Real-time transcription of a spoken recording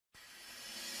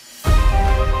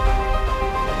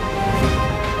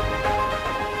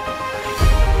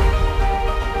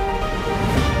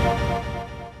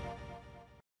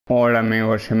Hola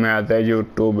amigos y amigas de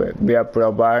YouTube, voy a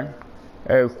probar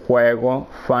el juego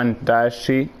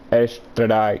Fantasy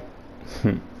Strike,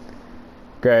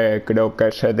 que creo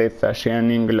que se dice así en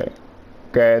inglés,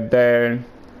 que es del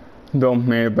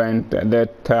 2020, de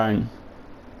este año.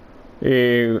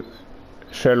 Y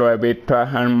se lo he visto a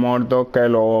Al Mordo que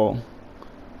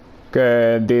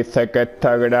dice que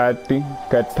está gratis,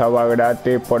 que estaba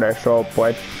gratis, por eso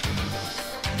pues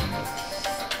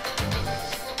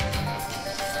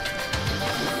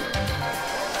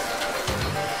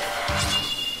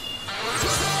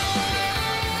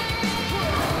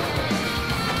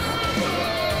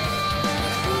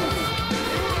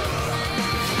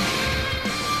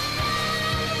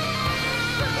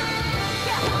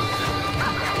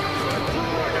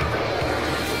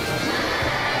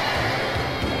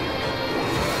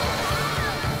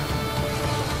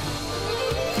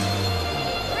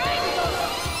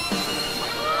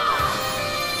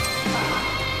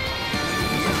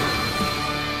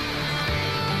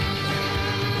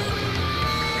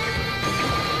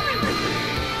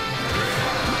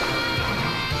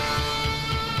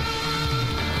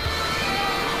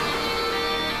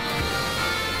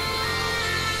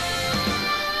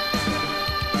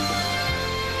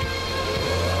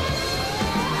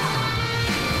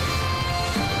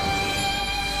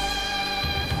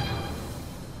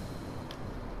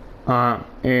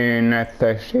y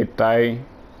necesitáis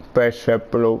PC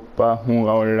Plus para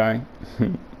jugar online.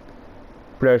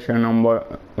 Presiona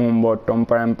un botón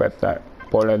para empezar,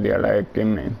 por el día la X.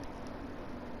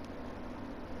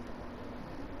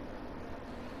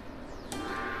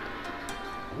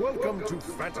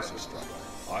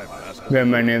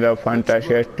 Bienvenido a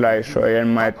Fantasy Strike, soy el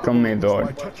maestro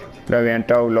Midor.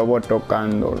 Revienta un globo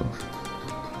tocándolos.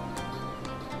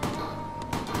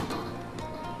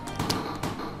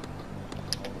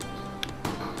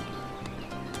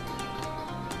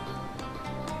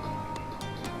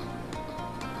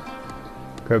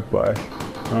 ¿Qué pasa?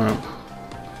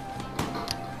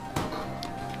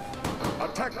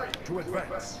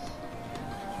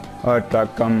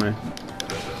 Atácame.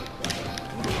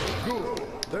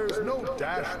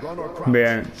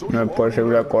 Bien, no es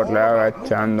posible correr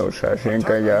agachándose, así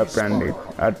que ya aprendí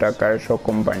a atacar a esos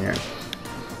compañeros.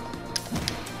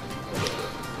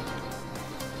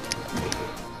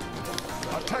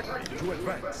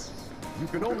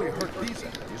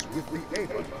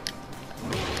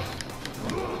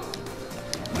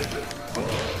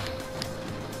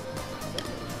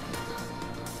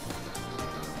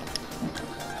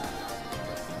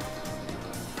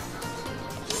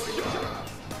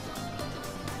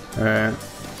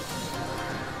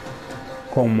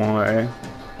 ¿Cómo es?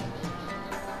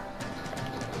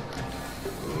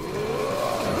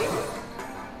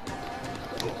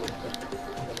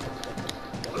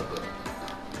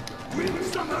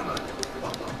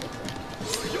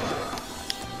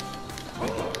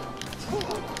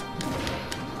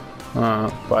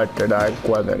 Para tirar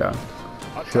cuadrado.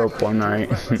 Se opone ahí.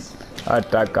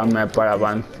 Atácame para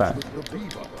avanzar.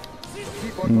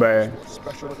 B.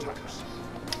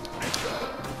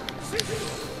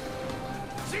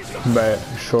 B.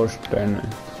 Sostiene.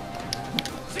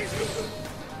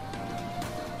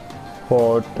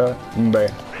 J. B.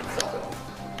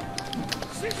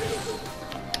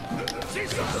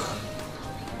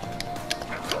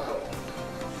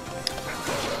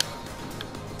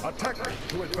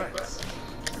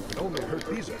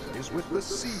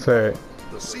 C.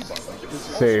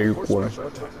 Círculo.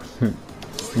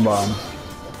 Vamos.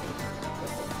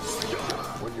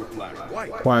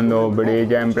 Cuando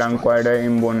brilla en blanco eres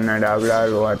invulnerable a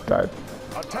los ataques.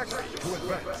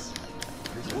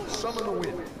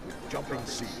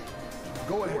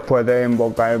 Puedes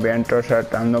invocar el viento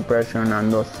saltando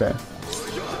presionando C.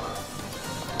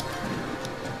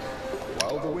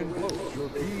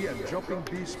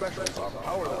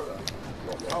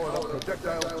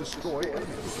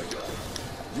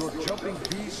 Your jumping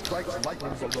bee strikes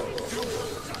lightning below.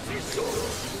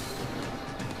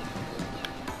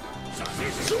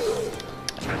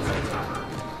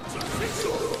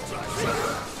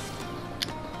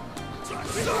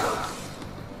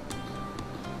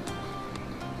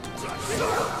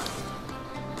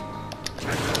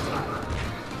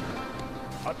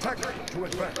 Attack to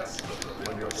advance.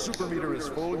 When your super meter is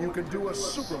full, you can do a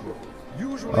super move.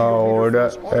 Usually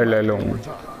ahora el L1.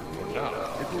 Now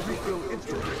it will refill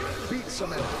instantly. Beat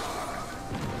some enemies.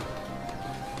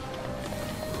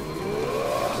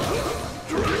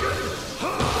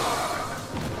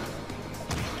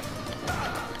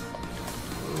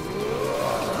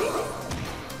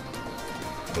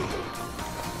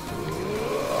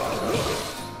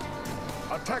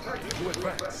 Attack to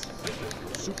advance.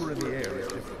 super in the air is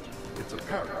different. It's a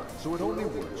parry, so it only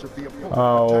works if the opponent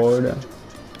Ahora. attacks it.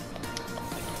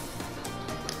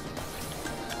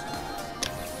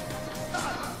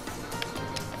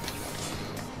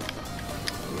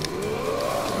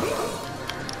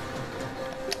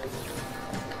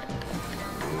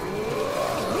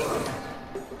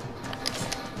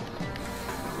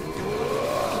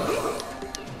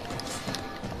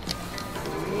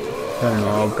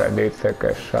 No, que dice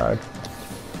que sal.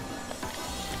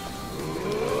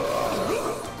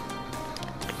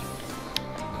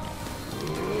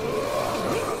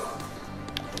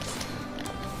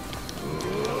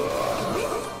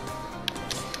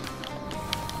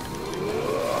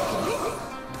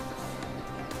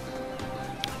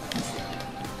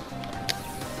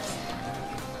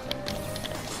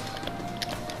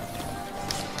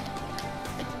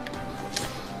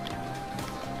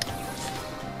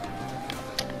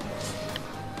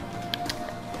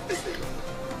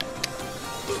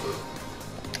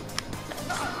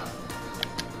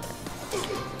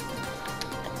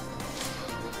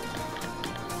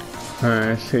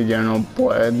 Si ya no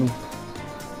puedo.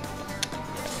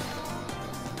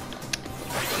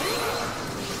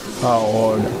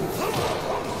 Ahora.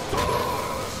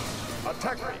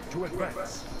 Attack me to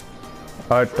advance.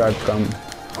 Atacame.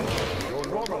 Your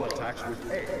normal attacks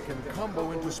with A can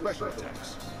combo into special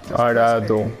attacks. Just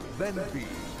Arado. press A, then B.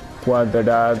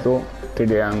 Cuadrado.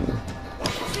 Triángulo.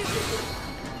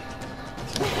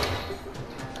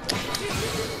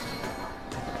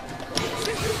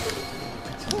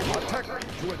 Attack me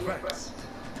to advance.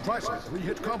 Try some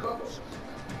 3-hit combos.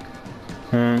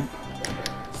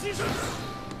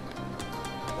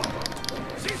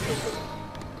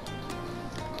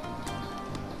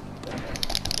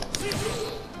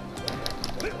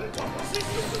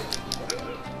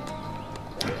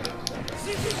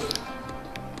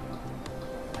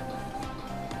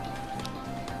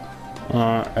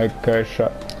 Es que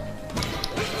esa.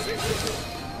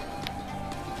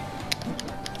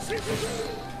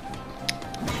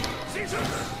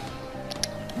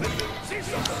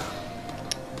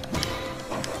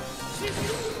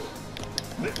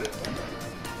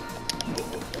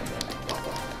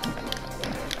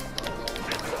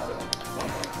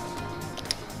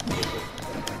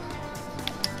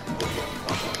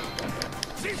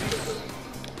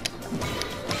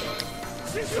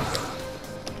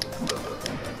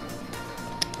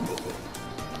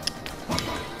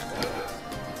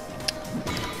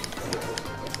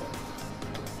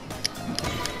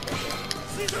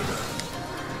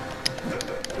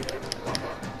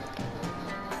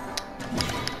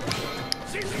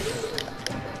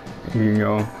 Y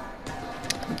yo.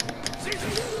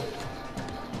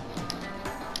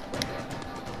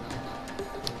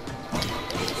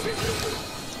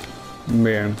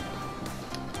 Bien.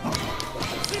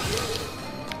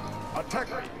 Attack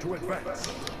me to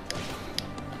advance.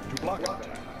 To block an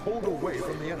attack, hold away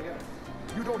from the enemy.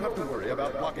 You don't have to worry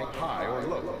about blocking high or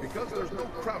low, because there's no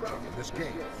crouching in this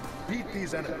game. Beat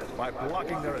these enemies by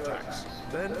blocking their attacks,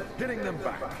 then hitting them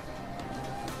back.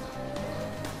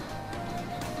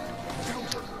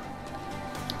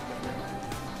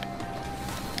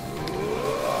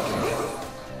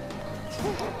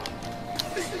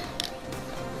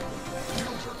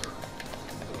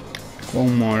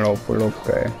 ¿Cómo lo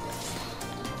bloqueé?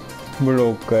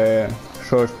 Bloqueé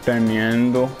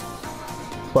sosteniendo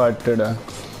para atrás.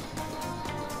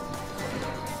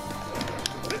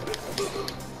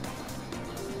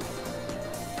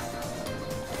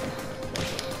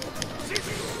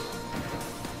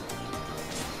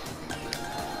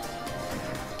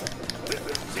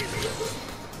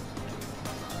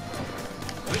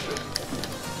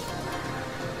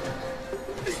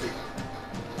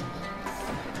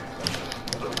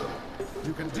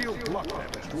 You can deal block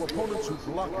damage to opponents who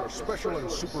block your special and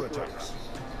super attacks.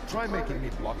 Try making me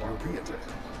block your B attack.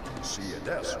 C and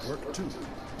S work too.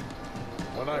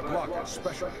 When I block a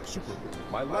special or super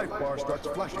move, my life bar starts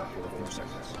flashing for a few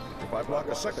seconds. If I block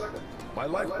a second one, my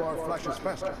life bar flashes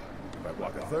faster. If I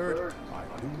block a third, I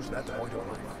lose that point of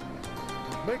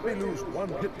life. Make me lose 1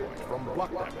 hit point from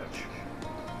block damage.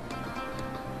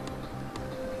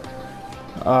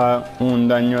 Un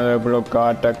daño de bloqueo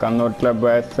atacando 3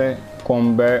 veces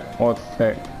con B o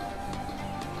C.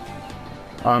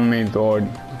 A Midori.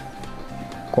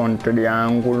 Con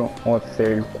triángulo o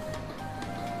círculo.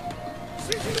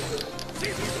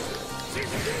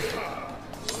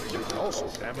 You can also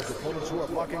damage opponents who are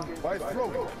blocking by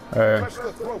throwing. Press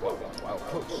the throw button while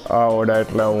close. Ahora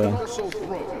es la You can 1. also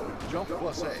throw, jump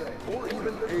plus A, or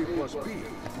even A plus B.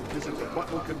 Visit the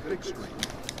button config screen.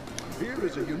 Here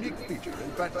is a unique feature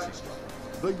in Fantasy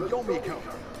Strike, the Yomi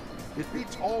counter. It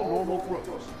beats all normal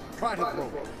throws. Try to throw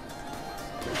it.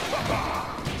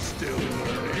 Still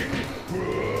learning.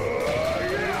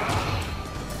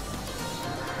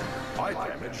 I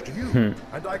damaged you,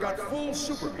 and I got full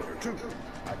super meter too.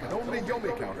 I can only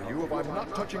Yomi counter you if I'm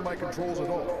not touching my controls at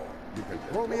all. You can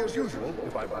throw me as usual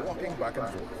if I'm walking back and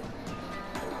forth.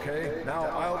 Okay, now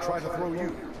I'll try to throw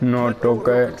you. No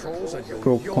toque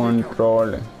tu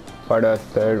control para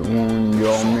hacer un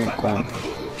Yomi con.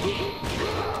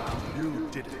 You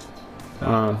did it.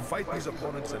 Now fight these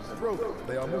opponents and throw them if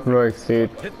they are moving. Lo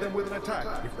hiciste. Hit them with an attack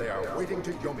if they are waiting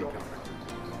to Yomi counter.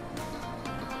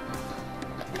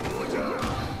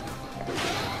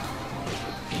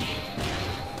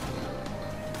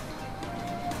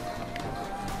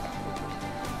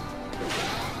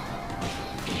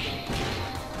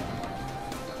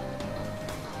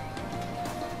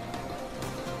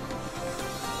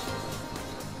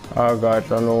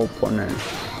 Agárralo, poner.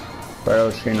 Pero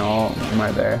si no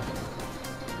me deja.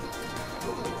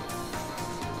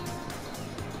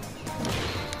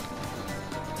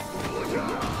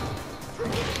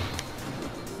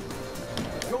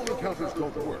 Yomi counters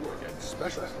don't work against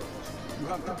special throws. You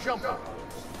have to jump on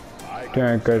them.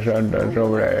 Tiene que ser de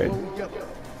sobre él.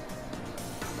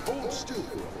 Hold still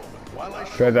for a moment while I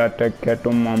show Quédate quieto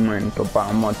un momento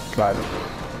para mostrar.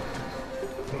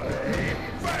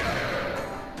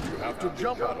 you have to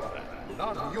jump out of that,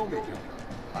 not Yomi counter.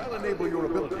 I'll enable your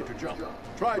ability to jump.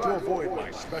 Try to avoid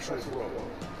my special throw.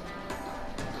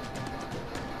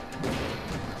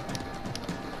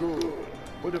 Good.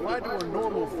 But if I do a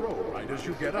normal throw right as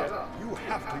you get up, you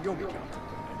have to Yomi counter,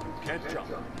 and you can't jump.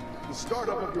 The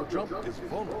startup of your jump is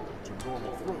vulnerable to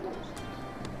normal throws.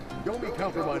 Yomi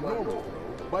counter my normal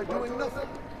throw by doing nothing.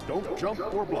 Don't jump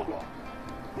or block.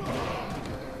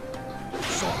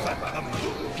 Saw that coming.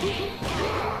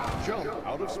 Jump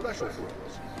out of special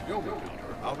throws. Yomi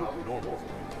counter out of normal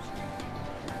throws.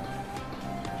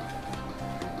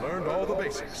 You've learned all the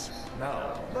basics.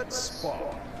 Now, let's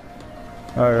spar.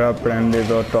 He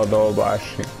aprendido todo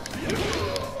base.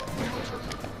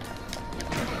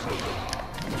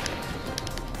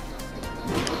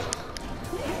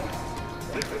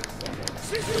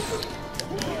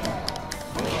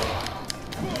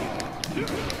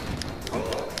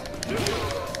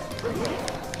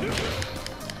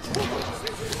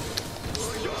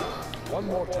 One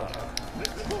more time.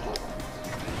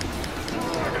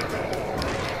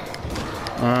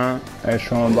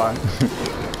 Eso va.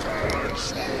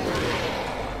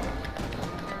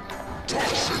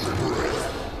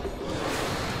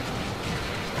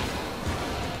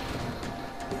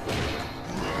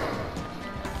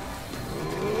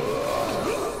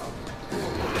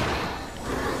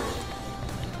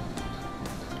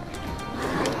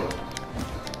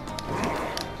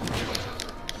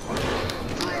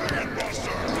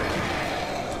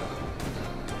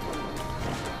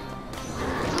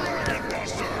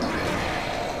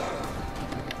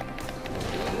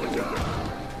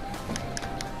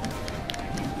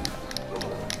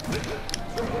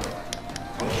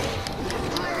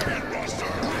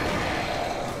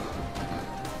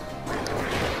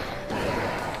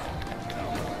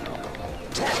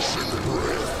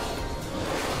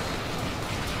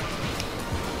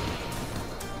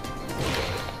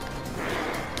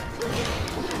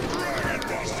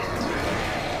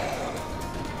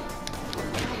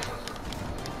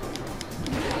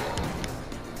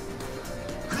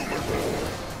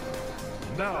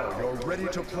 Now you're ready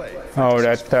to play.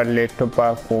 Ahora estás listo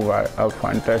para jugar a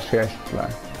Fantasy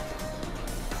Strike.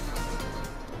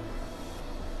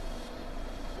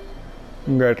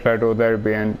 Guerrero del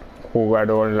bien,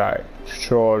 jugar online,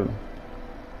 solo.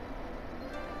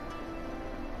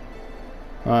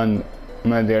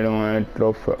 Me dieron el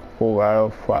trofeo,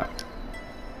 jugar fácil.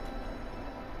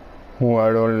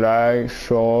 Jugar online,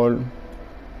 solo.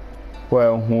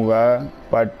 Puedo jugar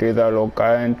partida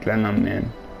local de entrenamiento.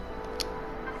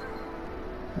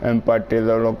 En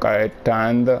partida local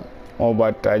estándar o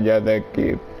batalla de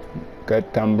equipo que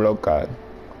están bloqueados.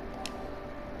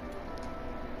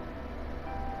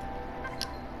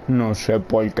 No sé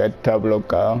por qué está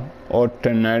bloqueado.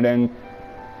 Obtener en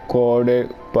core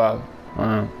pack.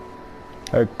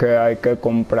 Es que hay que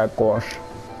comprar cosas.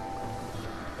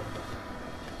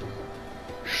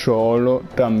 Solo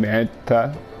también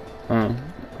está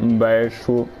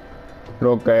versus.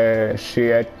 Lo que sí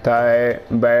está es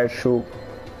versus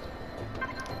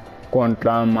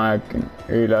contra la máquina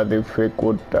y la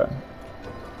dificultad.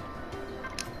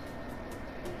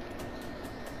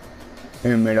 Y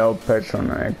mira los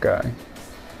personajes que hay.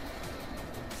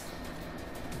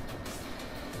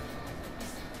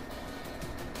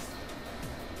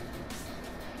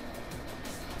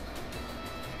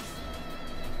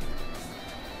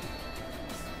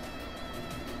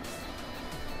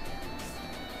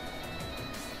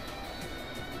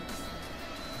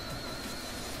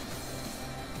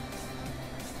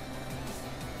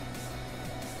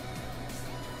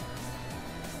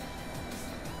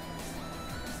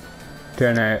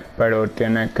 pero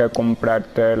tienes que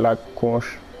comprarte las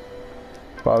cosas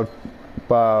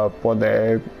para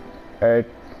poder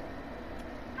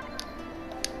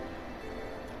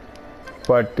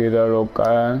partida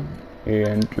local y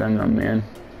entrenamiento,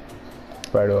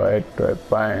 pero esto es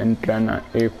para entrenar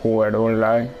y jugar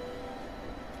online.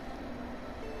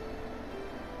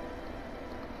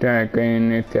 Tiene que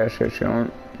iniciar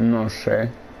sesión, no sé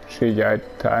si ya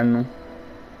está, ¿no?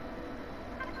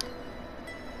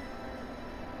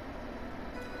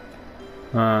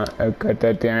 Es que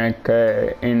te tienes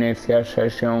que iniciar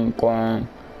sesión con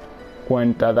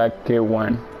cuenta de aquí,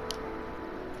 bueno.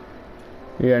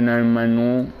 Y en el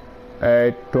menú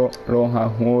esto, los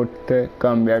ajustes,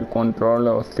 cambiar control,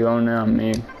 opciones,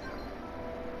 amigos.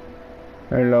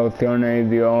 En las opciones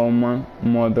idioma,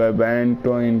 modo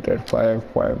evento, interfaz del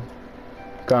juego.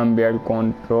 Cambiar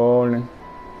controles.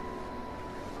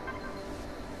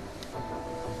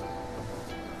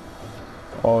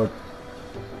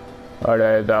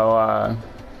 Ahora he dado a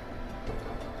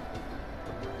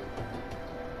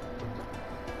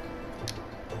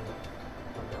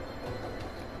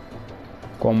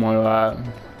como lo hago.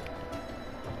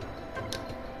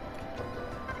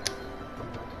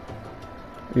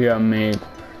 Y amigos,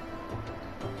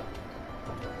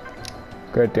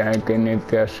 que tiene que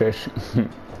iniciar sesión.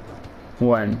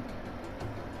 Bueno,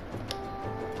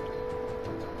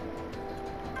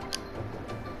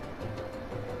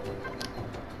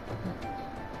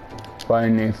 para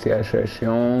iniciar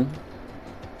sesión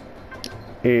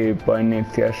y para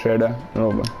iniciar será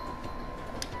luego.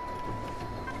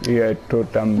 Y esto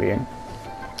también.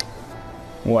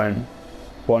 Bueno,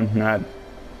 pues nada,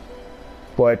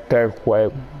 pues este es el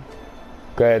juego,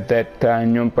 que es de este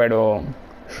año, pero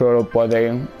solo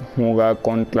podéis jugar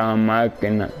contra la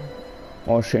máquina,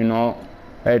 o si no,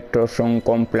 estos son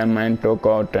complementos que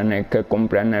os tenéis que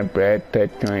comprar en el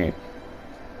PlayStation.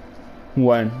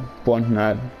 Bueno, pues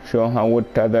nada, si os ha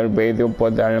gustado el vídeo,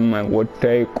 pues darle me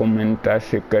gusta y comentar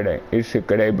si queréis. Y si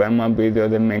queréis ver más vídeos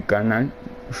de mi canal,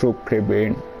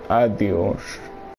 suscribir. Adiós.